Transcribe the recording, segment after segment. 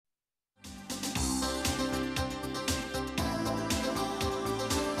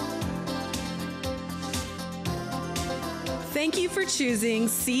Thank you for choosing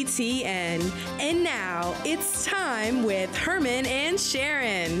CTN. And now it's time with Herman and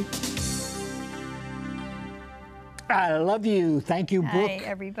Sharron. I love you. Thank you, Brooke. Hi,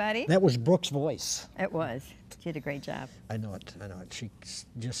 everybody. That was Brooke's voice. It was. She did a great job. I know it. I know it. She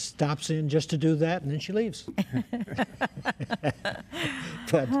just stops in just to do that, and then she leaves.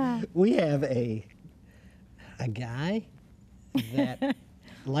 But we have a guy that,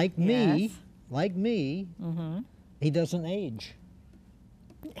 like me, he doesn't age.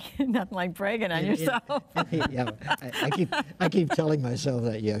 Nothing like bragging on yourself. Yeah, I keep telling myself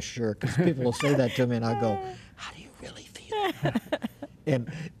that. Yeah, sure, because people will say that to me, and I go, "How do you really feel?" And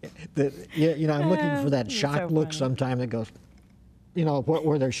I'm looking for that shocked so look funny. sometime that goes,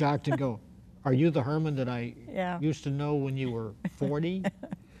 where they're shocked and go, "Are you the Herman that I used to know when you were 40?"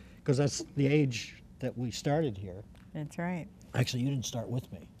 Because that's the age that we started here. That's right. Actually, you didn't start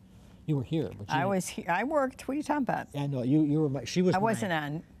with me. You were here, but I was here. I worked. What are you talking about? I know you were. She was. I wasn't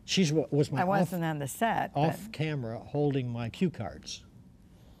on. She was my. I wasn't on the set. Off camera, holding my cue cards.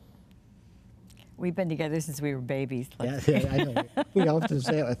 We've been together since we were babies. Yeah, I know. We often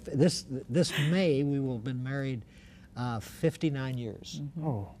say this May we will have been married 59 years. Mm-hmm.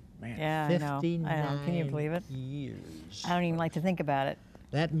 Oh man. Yeah, 59 I know. Can you believe it? Years. I don't even like to think about it.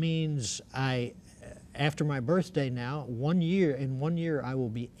 That means after my birthday now, in 1 year I will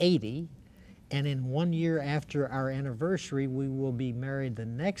be 80, and in 1 year after our anniversary, we will be married the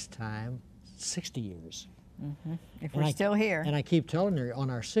next time, 60 years. Mm-hmm. If we're still here. And I keep telling her, on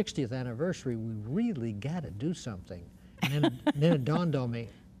our 60th anniversary, we really got to do something. And then it dawned on me,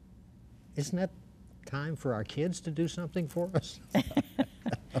 isn't that time for our kids to do something for us?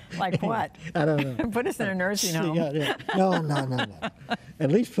 Like what? I don't know. Put us in a nursing home. Yeah. No.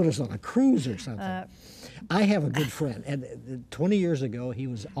 At least put us on a cruise or something. I have a good friend, and 20 years ago he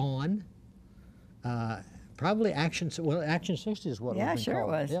was on probably Action 60 is what it was sure called.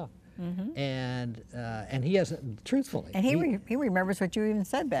 it was. Yeah. Mm-hmm. And he hasn't, truthfully. And he remembers what you even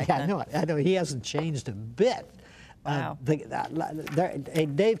said back Yeah, then. I know. He hasn't changed a bit. Wow. Hey,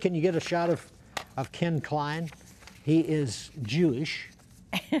 Dave, can you get a shot of Ken Klein? He is Jewish.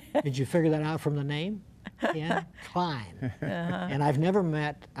 Did you figure that out from the name? Ken Klein. And I've never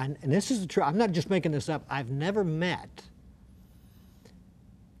met, and this is the truth, I'm not just making this up, I've never met,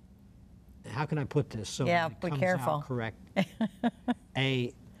 how can I put this so Yeah, it be comes careful. out correct?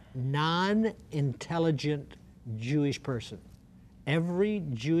 A non-intelligent Jewish person. Every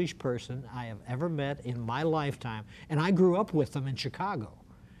Jewish person I have ever met in my lifetime, and I grew up with them in Chicago.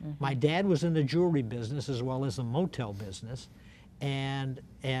 Mm-hmm. My dad was in the jewelry business as well as the motel business, and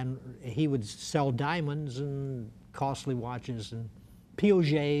he would sell diamonds and costly watches and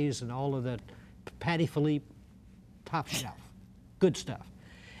Piagets and all of that, Patty Philippe, top shelf, good stuff.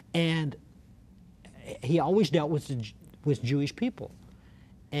 And he always dealt with Jewish people.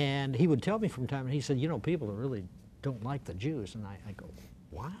 And he would tell me from time, and he said, people really don't like the Jews. And I go,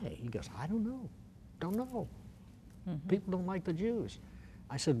 why? He goes, I don't know. Mm-hmm. People don't like the Jews.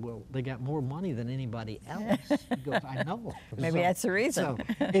 I said, well, they got more money than anybody else. He goes, I know. Maybe that's the reason. So,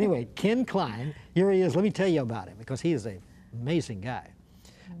 anyway, Ken Klein, here he is. Let me tell you about him, because he is an amazing guy.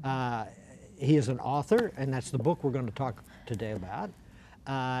 He is an author, and that's the book we're going to talk today about.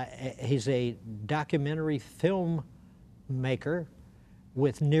 He's a documentary film maker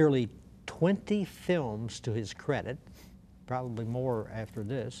with nearly 20 films to his credit, probably more after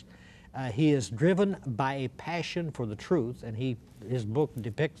this. He is driven by a passion for the truth, and his book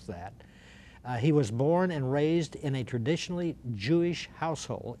depicts that. He was born and raised in a traditionally Jewish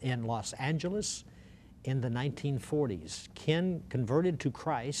household in Los Angeles in the 1940s. Ken converted to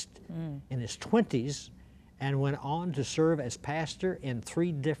Christ in his 20s and went on to serve as pastor in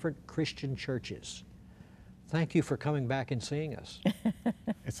 3 different Christian churches. Thank you for coming back and seeing us.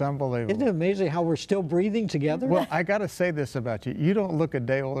 It's unbelievable. Isn't it amazing how we're still breathing together? Well, I got to say this about you. You don't look a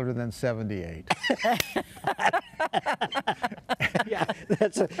day older than 78. Yeah,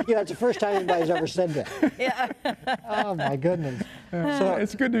 that's the first time anybody's ever said that. Yeah. Oh my goodness. So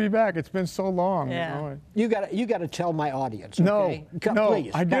it's good to be back. It's been so long. Yeah. You got to tell my audience. No, Okay? no,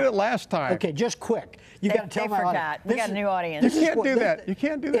 Please. I did it last time. Okay, just quick. You got to tell my forgot. audience. We got a new audience. You can't do that. You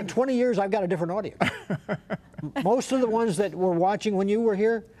can't do that. In 20 years, I've got a different audience. Most of the ones that were watching when you were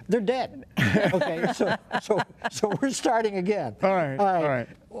here, they're dead. Okay, so we're starting again. All right.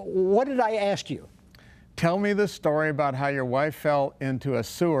 What did I ask you? Tell me the story about how your wife fell into a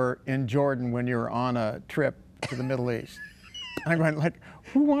sewer in Jordan when you were on a trip to the Middle East. I'm going like,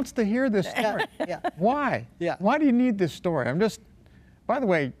 who wants to hear this story? Yeah. Why? Yeah. Why do you need this story? By the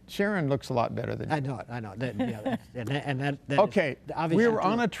way, Sharron looks a lot better than you. I know it. And that Okay, is obviously we were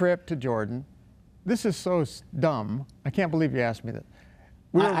on true. a trip to Jordan, this is so dumb. I can't believe you asked me that.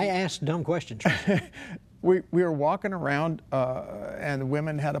 I asked dumb questions. We were walking around, and the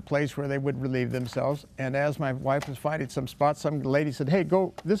women had a place where they would relieve themselves. And as my wife was finding some spots, some lady said, "Hey,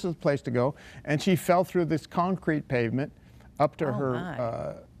 go, this is the place to go." And she fell through this concrete pavement up to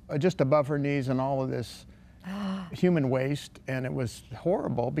her, just above her knees, and all of this human waste. And it was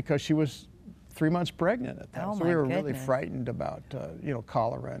horrible because she was 3 months pregnant at that. So we were really frightened about, you know,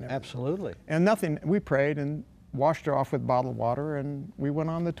 cholera and everything. Absolutely. And nothing, we prayed and washed her off with bottled water, and we went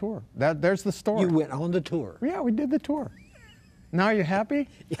on the tour. There's the story. You went on the tour. Yeah, we did the tour. Now you happy?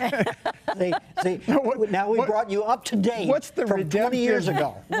 See, now we brought you up to date. What's the from 20 years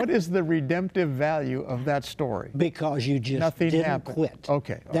ago? What is the redemptive value of that story? Because you just didn't quit.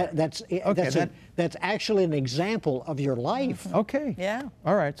 Okay. That's actually an example of your life. Okay. Yeah.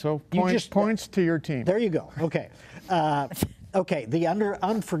 All right. So points to your team. There you go. Okay. Okay. The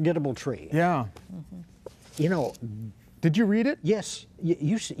Unforgettable Tree. Yeah. You know. Did you read it? Yes.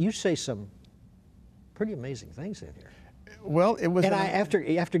 You say some pretty amazing things in here. Well, it was. And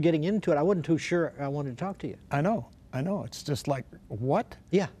after getting into it, I wasn't too sure I wanted to talk to you. I know. It's just like, what?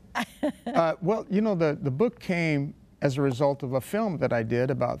 Yeah. Well, you know, the book came as a result of a film that I did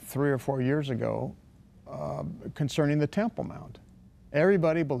about 3 or 4 years ago concerning the Temple Mount.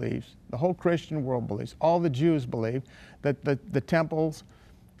 Everybody believes, the whole Christian world believes, all the Jews believe that the temples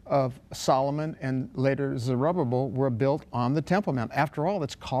of Solomon and later Zerubbabel were built on the Temple Mount. After all,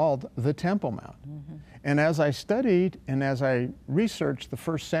 it's called the Temple Mount. Mm-hmm. And as I studied and as I researched the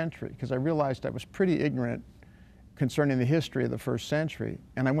first century, because I realized I was pretty ignorant concerning the history of the first century,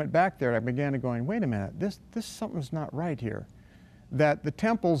 and I went back there, I began to going, wait a minute, this something's not right here. That the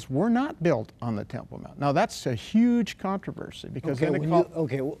temples were not built on the Temple Mount. Now that's a huge controversy because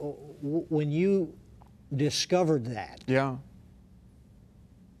when you discovered that, yeah,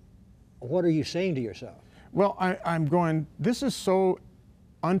 what are you saying to yourself? Well, I'm going, this is so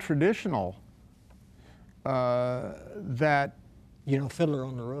untraditional that... You know, Fiddler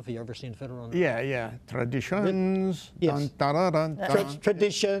on the Roof, have you ever seen Fiddler on the Roof? Yeah. Traditions. Yes.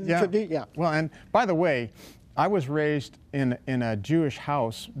 Tradition. Yeah. Well, and by the way, I was raised in a Jewish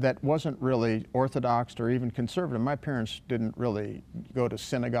house that wasn't really Orthodox or even conservative. My parents didn't really go to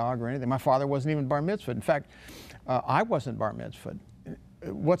synagogue or anything. My father wasn't even bar mitzvahed. In fact, I wasn't bar mitzvahed.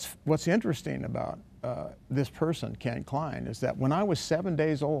 What's interesting about this person, Ken Klein, is that when I was 7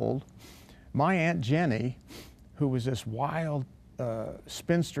 days old, my Aunt Jenny, who was this wild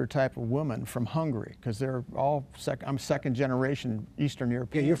spinster type of woman from Hungary, because they're all I'm second generation Eastern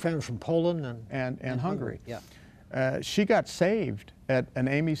European. Yeah, you're from Poland and Hungary. Yeah. She got saved at an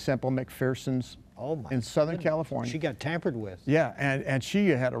Amy Semple McPherson's in Southern California. She got tampered with. Yeah, and she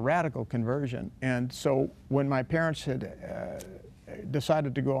had a radical conversion. And so when my parents had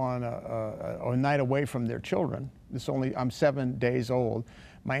decided to go on a night away from their children, I'm 7 days old,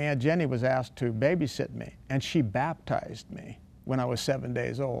 my Aunt Jenny was asked to babysit me, and she baptized me when I was 7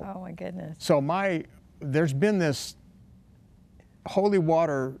 days old. Oh my goodness. So there's been this holy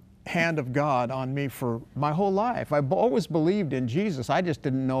water hand of God on me for my whole life. I've always believed in Jesus. I just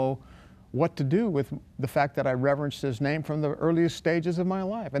didn't know what to do with the fact that I reverenced his name from the earliest stages of my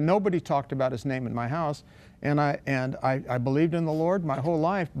life. And nobody talked about his name in my house. And I believed in the Lord my whole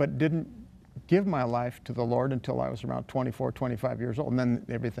life, but didn't give my life to the Lord until I was around 24, 25 years old. And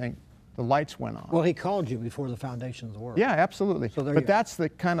then the lights went on. Well, he called you before the foundation of the world. Yeah, absolutely. So but that's the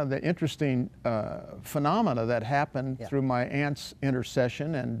kind of the interesting phenomena that happened through my aunt's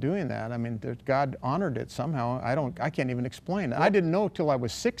intercession and doing that. I mean, God honored it somehow. I can't even explain it. I didn't know till I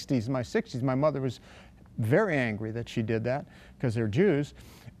was my 60s. My mother was very angry that she did that because they're Jews,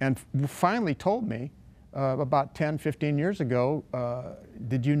 and finally told me about 10, 15 years ago,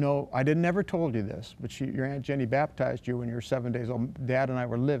 did you know, I never told you this, but your Aunt Jenny baptized you when you were 7 days old. Dad and I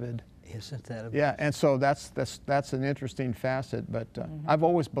were livid. Isn't that amazing? Yeah, and so that's an interesting facet, but I've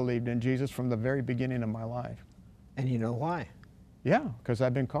always believed in Jesus from the very beginning of my life. And you know why? Yeah, because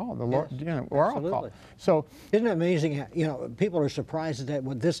I've been called. The Lord, Yes, we're all called. So isn't it amazing how, people are surprised that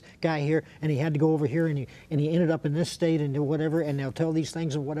with this guy here, and he had to go over here, and he ended up in this state and do whatever, and they'll tell these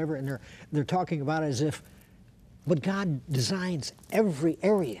things and whatever, and they're talking about it as if, but God designs every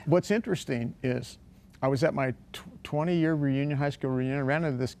area. What's interesting is, I was at my 20-year reunion, high school reunion. I ran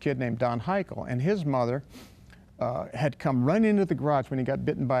into this kid named Don Heichel, and his mother had come running into the garage when he got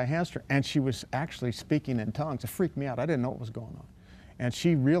bitten by a hamster, and she was actually speaking in tongues. It freaked me out. I didn't know what was going on. And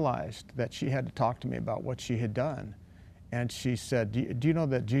she realized that she had to talk to me about what she had done. And she said, do you know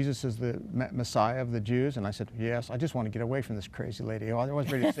that Jesus is the Messiah of the Jews? And I said, yes. I just want to get away from this crazy lady. I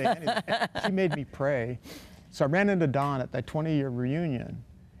wasn't ready to say anything. She made me pray. So I ran into Don at that 20-year reunion.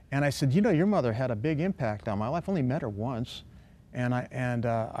 And I said, you know, your mother had a big impact on my life. I only met her once. And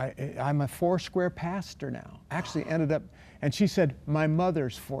I'm a Foursquare pastor now. Actually ended up, and she said, my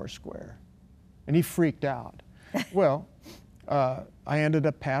mother's Foursquare. And he freaked out. Well, I ended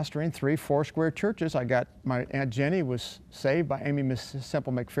up pastoring 3 Foursquare churches. My Aunt Jenny was saved by Amy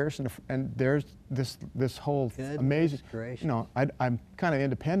Semple McPherson, and there's this whole amazing, you know, I'm kind of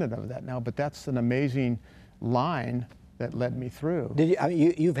independent of that now, but that's an amazing line that led me through. Did you, I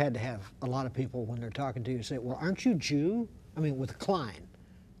mean, you've had to have a lot of people when they're talking to you say, well, aren't you Jew? I mean, with Klein,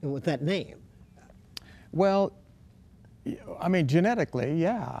 with that name. Well, I mean, genetically,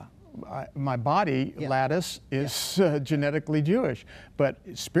 yeah. My body lattice is genetically Jewish, but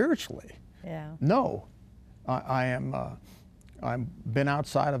spiritually, no. I've been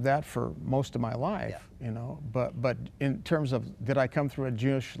outside of that for most of my life, you know. But in terms of, did I come through a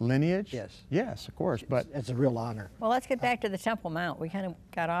Jewish lineage? Yes, of course. But it's a real honor. Well, let's get back to the Temple Mount. We kind of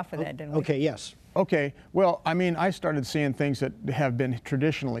got off of that, didn't we? Okay, yes. Okay. Well, I mean, I started seeing things that have been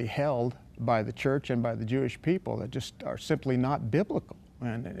traditionally held by the church and by the Jewish people that just are simply not biblical.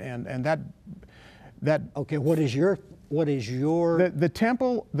 And that okay, what is your the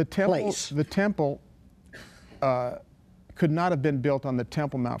temple could not have been built on the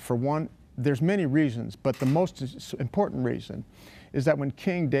Temple Mount. For one, there's many reasons, but the most important reason is that when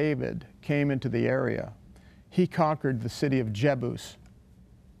King David came into the area, he conquered the city of Jebus.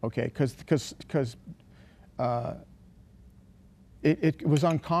 Okay, because it was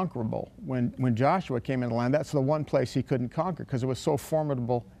unconquerable when Joshua came into the land. That's the one place he couldn't conquer because it was so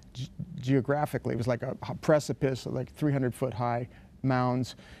formidable geographically. It was like a precipice, like 300-foot high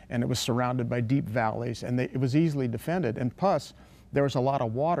mounds, and it was surrounded by deep valleys, and it was easily defended. And plus, there was a lot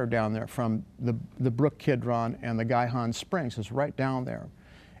of water down there from the brook Kidron and the Gihon Springs. It's right down there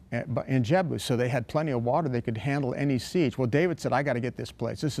in Jebus, so they had plenty of water. They could handle any siege. Well, David said, I got to get this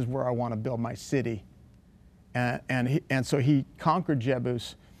place. This is where I want to build my city. And so he conquered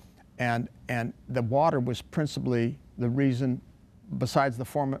Jebus, and the water was principally the reason, besides the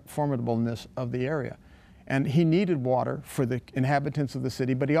formidableness of the area. And he needed water for the inhabitants of the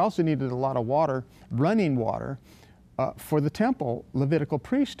city, but he also needed a lot of water, running water, for the temple Levitical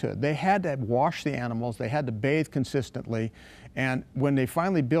priesthood. They had to wash the animals, they had to bathe consistently, and when they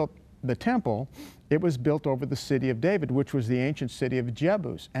finally built the temple, it was built over the city of David, which was the ancient city of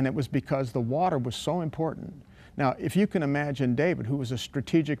Jebus, and it was because the water was so important. Now, if you can imagine David, who was a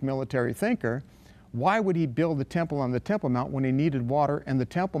strategic military thinker, why would he build the temple on the Temple Mount when he needed water? And the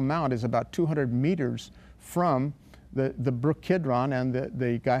Temple Mount is about 200 meters from the brook Kidron and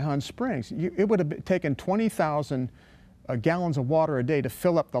the Gihon Springs. It would have taken 20,000 gallons of water a day to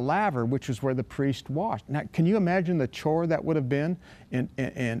fill up the laver, which is where the priest washed. Now, can you imagine the chore that would have been? And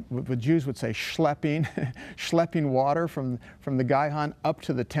the Jews would say schlepping, schlepping water from the Gihon up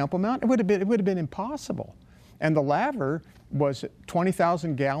to the Temple Mount. It would have been impossible. And the laver was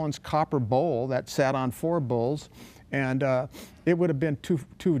 20,000 gallons copper bowl that sat on 4 bulls, and it would have been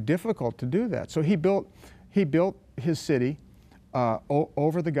too difficult to do that. So he built his city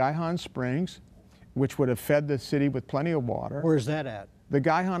over the Gihon Springs, which would have fed the city with plenty of water. Where's that at? The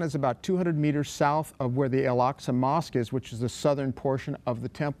Gihon is about 200 meters south of where the Al-Aqsa Mosque is, which is the southern portion of the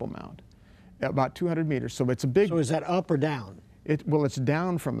Temple Mount. About 200 meters, so it's a big... So is that up or down? Well, it's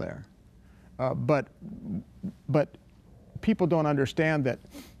down from there. But people don't understand that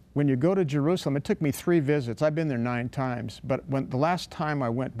when you go to Jerusalem, it took me 3 visits. I've been there 9 times. But the last time I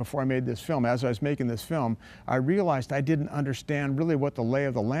went, before I made this film, as I was making this film, I realized I didn't understand really what the lay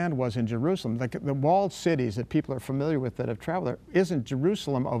of the land was in Jerusalem. Like the walled cities that people are familiar with that have traveled there isn't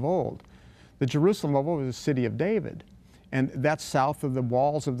Jerusalem of old. The Jerusalem of old is the city of David. And that's south of the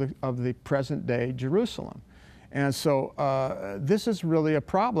walls of the present day Jerusalem. And so this is really a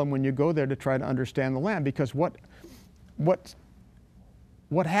problem when you go there to try to understand the land, because what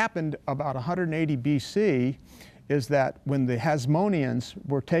happened about 180 BC is that when the Hasmoneans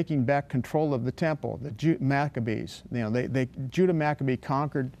were taking back control of the temple, the Maccabees, you know, Judah Maccabee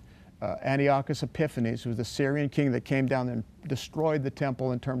conquered Antiochus Epiphanes, who was the Syrian king that came down and destroyed the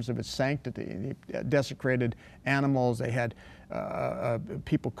temple in terms of its sanctity. He desecrated animals. They had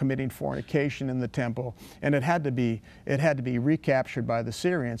people committing fornication in the temple, and it had to be recaptured by the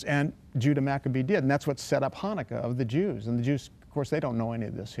Syrians, and Judah Maccabee did, and that's what set up Hanukkah of the Jews. And the Jews, of course, they don't know any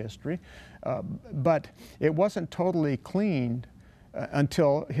of this history, but it wasn't totally cleaned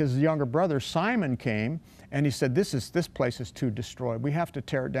until his younger brother Simon came, and he said, this place is too destroyed. We have to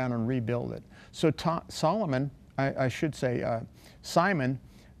tear it down and rebuild it. So Simon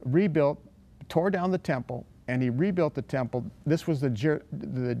tore down the temple, and he rebuilt the temple. This was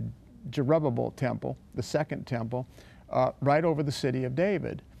the Zerubbabel temple, the second temple, right over the city of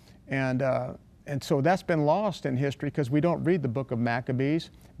David. And so that's been lost in history because we don't read the book of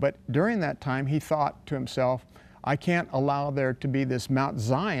Maccabees. But during that time, he thought to himself, I can't allow there to be this Mount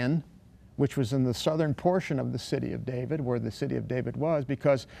Zion, which was in the southern portion of the city of David, where the city of David was,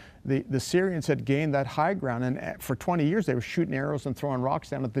 because the Syrians had gained that high ground. And for 20 years, they were shooting arrows and throwing rocks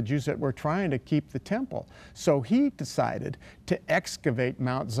down at the Jews that were trying to keep the temple. So he decided to excavate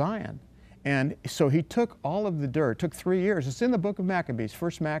Mount Zion. And so he took all of the dirt, took 3 years. It's in the book of Maccabees,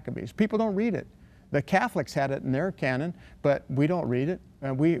 First Maccabees. People don't read it. The Catholics had it in their canon, but we don't read it.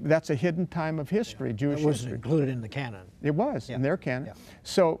 That's a hidden time of history, Jewish history. It wasn't included in the canon. It was, in their canon.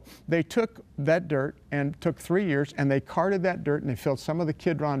 So they took that dirt and took 3 years, and they carted that dirt, and they filled some of the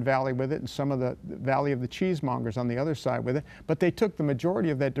Kidron Valley with it and some of the Valley of the Cheesemongers on the other side with it. But they took the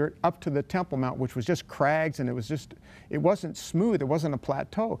majority of that dirt up to the Temple Mount, which was just crags, and it wasn't smooth. It wasn't a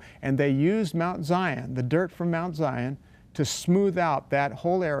plateau. And they used Mount Zion, the dirt from Mount Zion, to smooth out that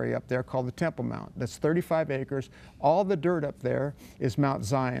whole area up there called the Temple Mount. That's 35 acres. All the dirt up there is Mount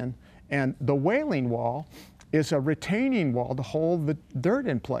Zion. And the Wailing Wall is a retaining wall to hold the dirt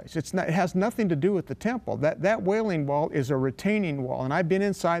in place. It has nothing to do with the temple. That Wailing Wall is a retaining wall. And I've been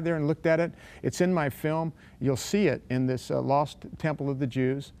inside there and looked at it. It's in my film. You'll see it in this Lost Temple of the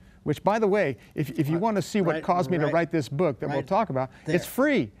Jews, which, by the way, if you want to see what caused me to write this book that we'll talk about, it's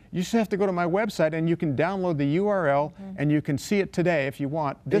free. You just have to go to my website and you can download the URL and you can see it today if you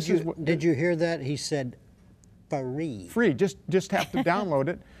want. Did you hear that? He said free. Free. Just have to download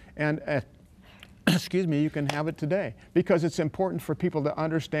it, and excuse me, you can have it today, because it's important for people to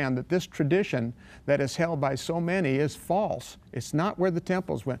understand that this tradition that is held by so many is false. It's not where the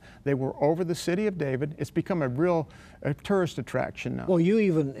temples went. They were over the city of David. It's become a real tourist attraction now. Well, you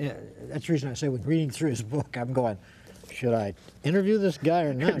even, that's the reason I say with reading through his book, I'm going, should I interview this guy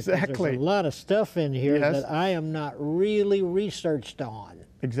or not? Exactly. There's a lot of stuff in here that I am not really researched on.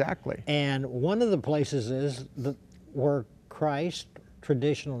 Exactly. And one of the places is where Christ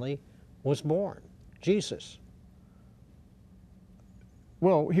traditionally was born, Jesus.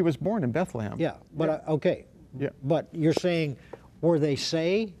 Well, he was born in Bethlehem. Yeah, but okay. Yeah. But you're saying where they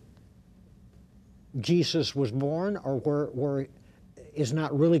say Jesus was born, or where is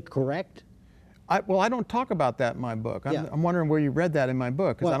not really correct? Well, I don't talk about that in my book. I'm wondering where you read that in my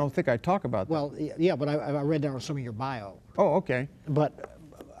book, because I don't think I talk about that. Well, yeah, but I read that on some of your bio. Oh, okay. But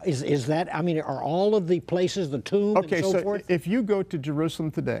is that, I mean, are all of the places, the tomb and so forth? If you go to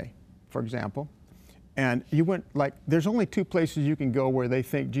Jerusalem today, for example, and you went, there's only two places you can go where they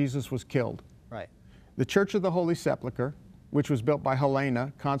think Jesus was killed. Right. The Church of the Holy Sepulchre, which was built by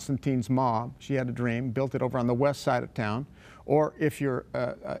Helena, Constantine's mom. She had a dream, built it over on the west side of town. Or if you're,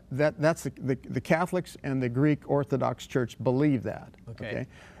 that's the Catholics and the Greek Orthodox Church believe that. Okay.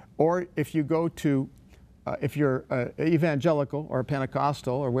 Or if you go to, if you're evangelical or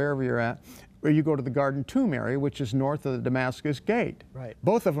Pentecostal or wherever you're at, or you go to the Garden Tomb area, which is north of the Damascus Gate. Right.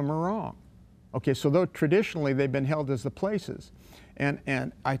 Both of them are wrong. Okay, so though traditionally they've been held as the places.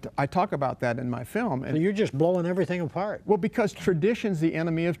 And I talk about that in my film. And so you're just blowing everything apart. Well, because tradition's the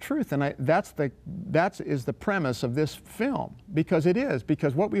enemy of truth, and that is the premise of this film, because it is.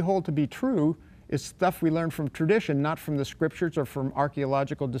 Because what we hold to be true is stuff we learn from tradition, not from the scriptures or from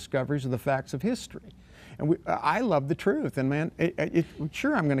archaeological discoveries or the facts of history. And I love the truth, and man,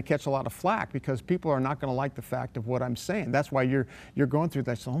 sure I'm going to catch a lot of flack because people are not going to like the fact of what I'm saying. That's why you're going through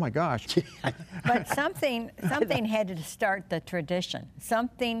that. So, oh my gosh. But something had to start the tradition.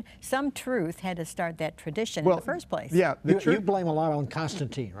 Some truth had to start that tradition in the first place. Yeah, you blame a lot on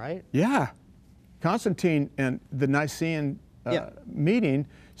Constantine, right? Yeah, Constantine and the Nicene meeting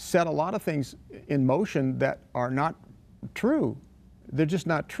set a lot of things in motion that are not true. They're just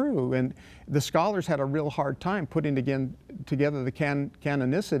not true, and the scholars had a real hard time putting together the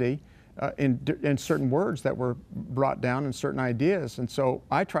canonicity in certain words that were brought down and certain ideas. And so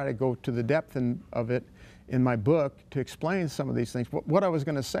I try to go to the depth of it in my book to explain some of these things. What I was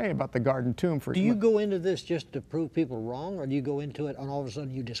going to say about the Garden Tomb, do you go into this just to prove people wrong, or do you go into it and all of a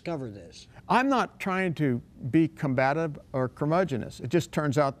sudden you discover this? I'm not trying to be combative or curmudgeonous. It just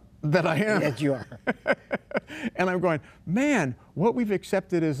turns out that I am. Yes, you are. And I'm going, man, what we've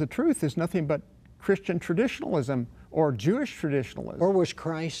accepted as the truth is nothing but Christian traditionalism or Jewish traditionalism. Or was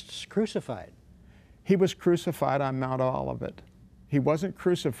Christ crucified? He was crucified on Mount Olivet. He wasn't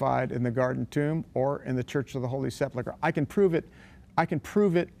crucified in the Garden Tomb or in the Church of the Holy Sepulchre. I can prove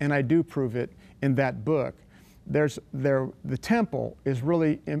it, and I do prove it in that book. The temple is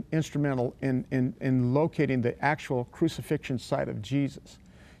really instrumental in locating the actual crucifixion site of Jesus.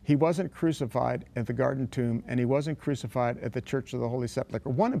 He wasn't crucified at the Garden Tomb, and he wasn't crucified at the Church of the Holy Sepulchre.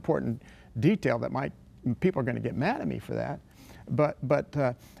 One important detail that might people are going to get mad at me for that. But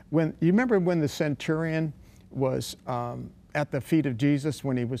when you remember when the centurion was at the feet of Jesus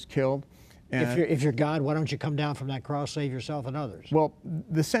when he was killed. If you're God, why don't you come down from that cross, save yourself and others? Well,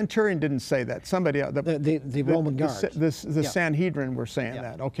 the centurion didn't say that. Somebody, the Roman guards, the Sanhedrin were saying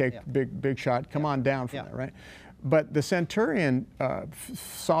that. Okay, big shot, come on down from there, right? But the centurion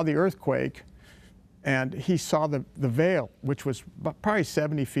saw the earthquake, and he saw the veil, which was probably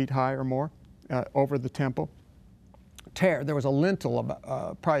 70 feet high or more, over the temple. Tear. There was a lintel,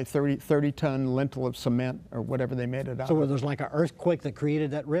 of probably 30-ton lintel of cement or whatever they made it out of. So there's like an earthquake that created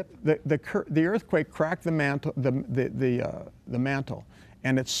that rip? The earthquake cracked the mantle, the mantle,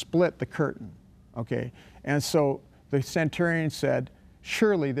 and it split the curtain. Okay, and so the centurion said,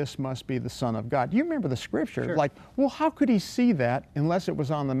 "Surely this must be the Son of God." You remember the scripture? Sure. Like, well, how could he see that unless it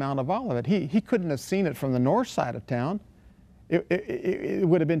was on the Mount of Olivet? He couldn't have seen it from the north side of town. It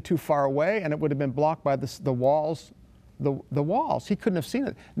would have been too far away, and it would have been blocked by the walls. The walls. He couldn't have seen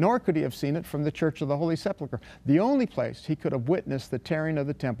it, nor could he have seen it from the Church of the Holy Sepulchre. The only place he could have witnessed the tearing of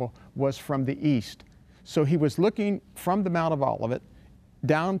the temple was from the east. So he was looking from the Mount of Olivet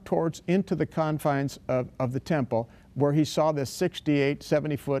down towards into the confines of the temple, where he saw this 68,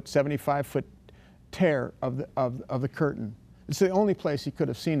 70-foot, 75-foot tear of the curtain. It's the only place he could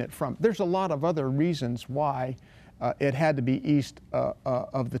have seen it from. There's a lot of other reasons why it had to be east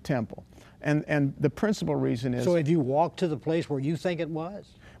of the temple. And the principal reason is... So have you walked to the place where you think it was?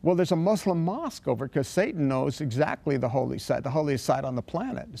 Well, there's a Muslim mosque over it, because Satan knows exactly the holy site, the holiest site on the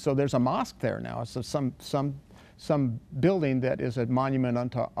planet. So there's a mosque there now. So some building that is a monument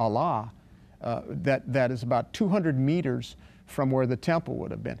unto Allah that is about 200 meters from where the temple would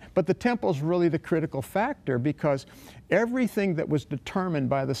have been. But the temple is really the critical factor, because everything that was determined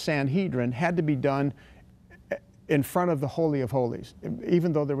by the Sanhedrin had to be done in front of the Holy of Holies.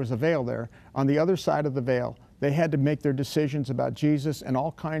 Even though there was a veil there, on the other side of the veil, they had to make their decisions about Jesus, and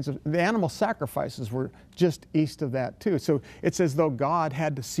all kinds of, the animal sacrifices were just east of that too. So it's as though God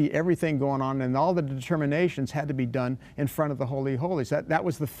had to see everything going on, and all the determinations had to be done in front of the Holy of Holies. That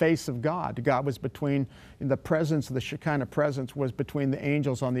was the face of God. God was between, the presence, the Shekinah presence was between the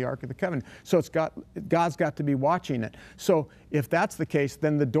angels on the Ark of the Covenant. So God's got to be watching it. So if that's the case,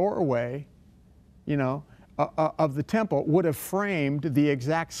 then the doorway, of the temple would have framed the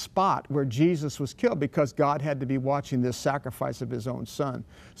exact spot where Jesus was killed, because God had to be watching this sacrifice of his own son.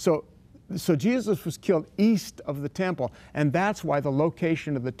 So Jesus was killed east of the temple, and that's why the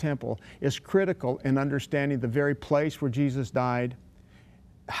location of the temple is critical in understanding the very place where Jesus died,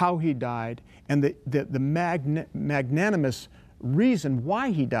 how he died, and the magnanimous reason why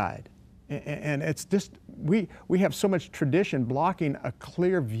he died. And it's just, we have so much tradition blocking a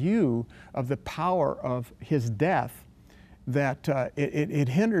clear view of the power of his death that it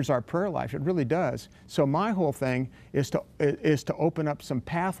hinders our prayer life. It really does. So my whole thing is to open up some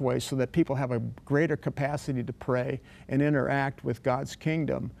pathways so that people have a greater capacity to pray and interact with God's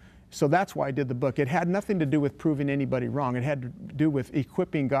kingdom. So that's why I did the book. It had nothing to do with proving anybody wrong. It had to do with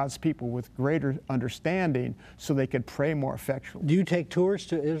equipping God's people with greater understanding so they could pray more effectually. Do you take tours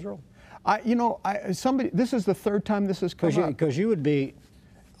to Israel? This is the third time this has come up. Because you would be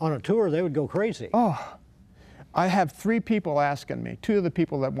on a tour, they would go crazy. Oh, I have 3 people asking me. 2 of the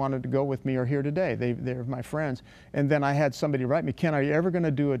people that wanted to go with me are here today. They're my friends. And then I had somebody write me, Ken, are you ever going to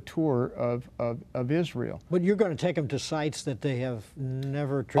do a tour of Israel? But you're going to take them to sites that they have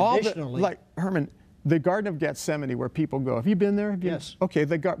never traditionally... like, Herman, the Garden of Gethsemane, where people go. Have you been there? Yes. Okay,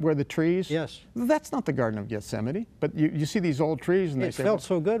 where the trees? Yes. That's not the Garden of Gethsemane. But you see these old trees, and it felt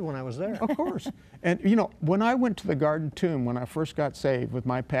so good when I was there. Of course. And when I went to the Garden Tomb, when I first got saved with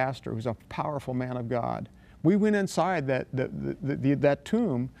my pastor, who's a powerful man of God, we went inside that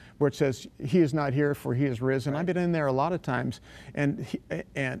tomb where it says, "He is not here, for he is risen." Right. I've been in there a lot of times, and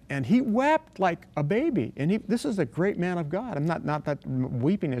he wept like a baby. And this is a great man of God. I'm not that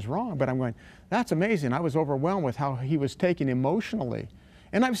weeping is wrong, but I'm going, that's amazing. I was overwhelmed with how he was taken emotionally.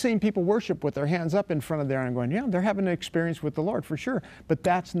 And I've seen people worship with their hands up in front of there, and I'm going, yeah, they're having an experience with the Lord for sure. But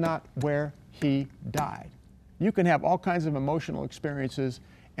that's not where he died. You can have all kinds of emotional experiences,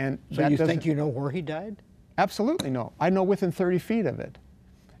 and so you think you know where he died? Absolutely no. I know within 30 feet of it,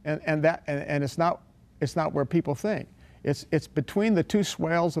 and it's not where people think. It's between the 2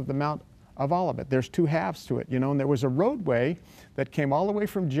 swales of the Mount of Olivet. There's 2 halves to it, and there was a roadway that came all the way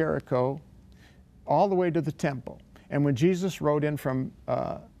from Jericho, all the way to the temple. And when Jesus rode in from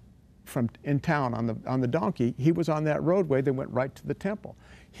in town on the donkey, he was on that roadway that went right to the temple.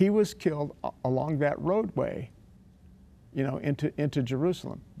 He was killed along that roadway, into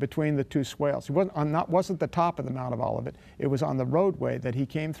Jerusalem, between the 2 swales. It wasn't the top of the Mount of Olivet. It was on the roadway that he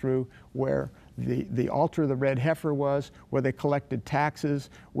came through, where the altar of the red heifer was, where they collected taxes,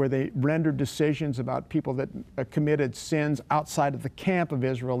 where they rendered decisions about people that committed sins outside of the camp of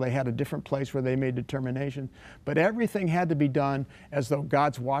Israel. They had a different place where they made determinations. But everything had to be done as though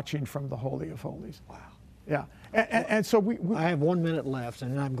God's watching from the Holy of Holies. Wow. Yeah. And so we I have 1 minute left,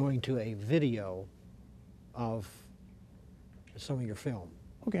 and then I'm going to a video of some of your film.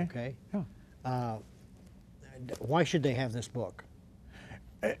 Okay. Okay? Yeah. Why should they have this book?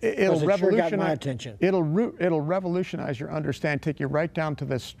 It'll Sure revolutionize got my attention. It'll revolutionize your understanding, take you right down to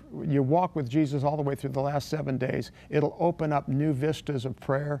this. You walk with Jesus all the way through the last 7 days. It'll open up new vistas of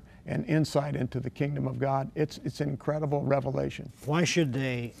prayer and insight into the kingdom of God. It's an incredible revelation. Why should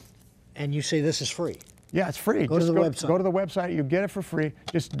they? And you say this is free. Yeah, it's free. Go to the website. Go to the website. You get it for free.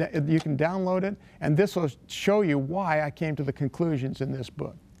 You can download it, and this will show you why I came to the conclusions in this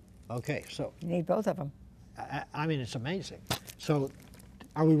book. Okay, so You need both of them. I mean, it's amazing. So,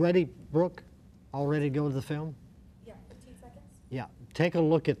 are we ready, Brooke? All ready to go to the film? Yeah, 15 seconds. Yeah, take a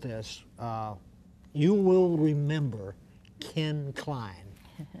look at this. You will remember Ken Klein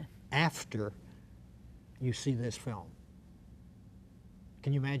after you see this film.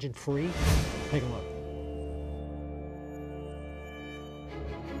 Can you imagine free? Take a look.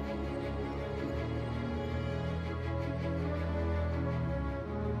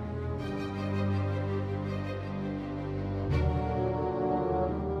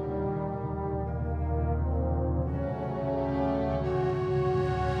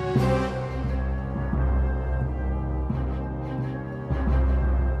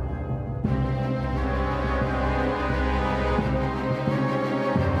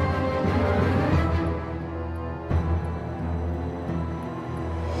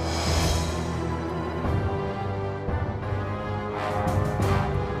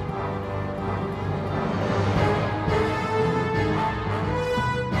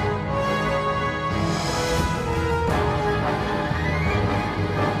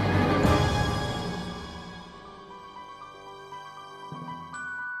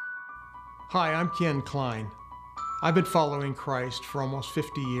 Hi, I'm Ken Klein. I've been following Christ for almost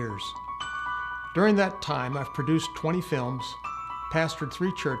 50 years. During that time, I've produced 20 films, pastored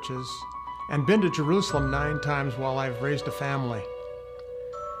 3 churches, and been to Jerusalem 9 times while I've raised a family.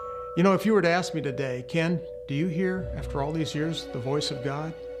 You know, if you were to ask me today, Ken, do you hear, after all these years, the voice of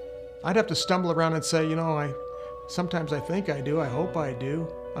God? I'd have to stumble around and say, you know, sometimes I think I do, I hope I do,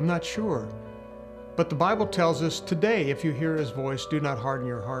 I'm not sure. But the Bible tells us today, if you hear His voice, do not harden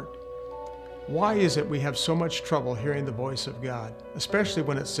your heart. Why is it we have so much trouble hearing the voice of God, especially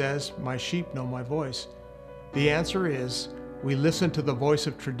when it says, my sheep know my voice? The answer is, we listen to the voice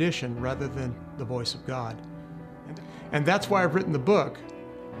of tradition rather than the voice of God. And that's why I've written the book,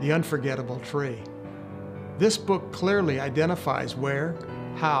 The Unforgettable Tree. This book clearly identifies where,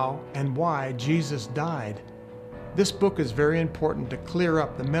 how, and why Jesus died. This book is very important to clear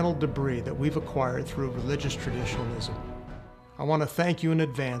up the mental debris that we've acquired through religious traditionalism. I want to thank you in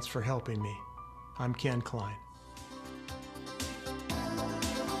advance for helping me. I'm Ken Klein.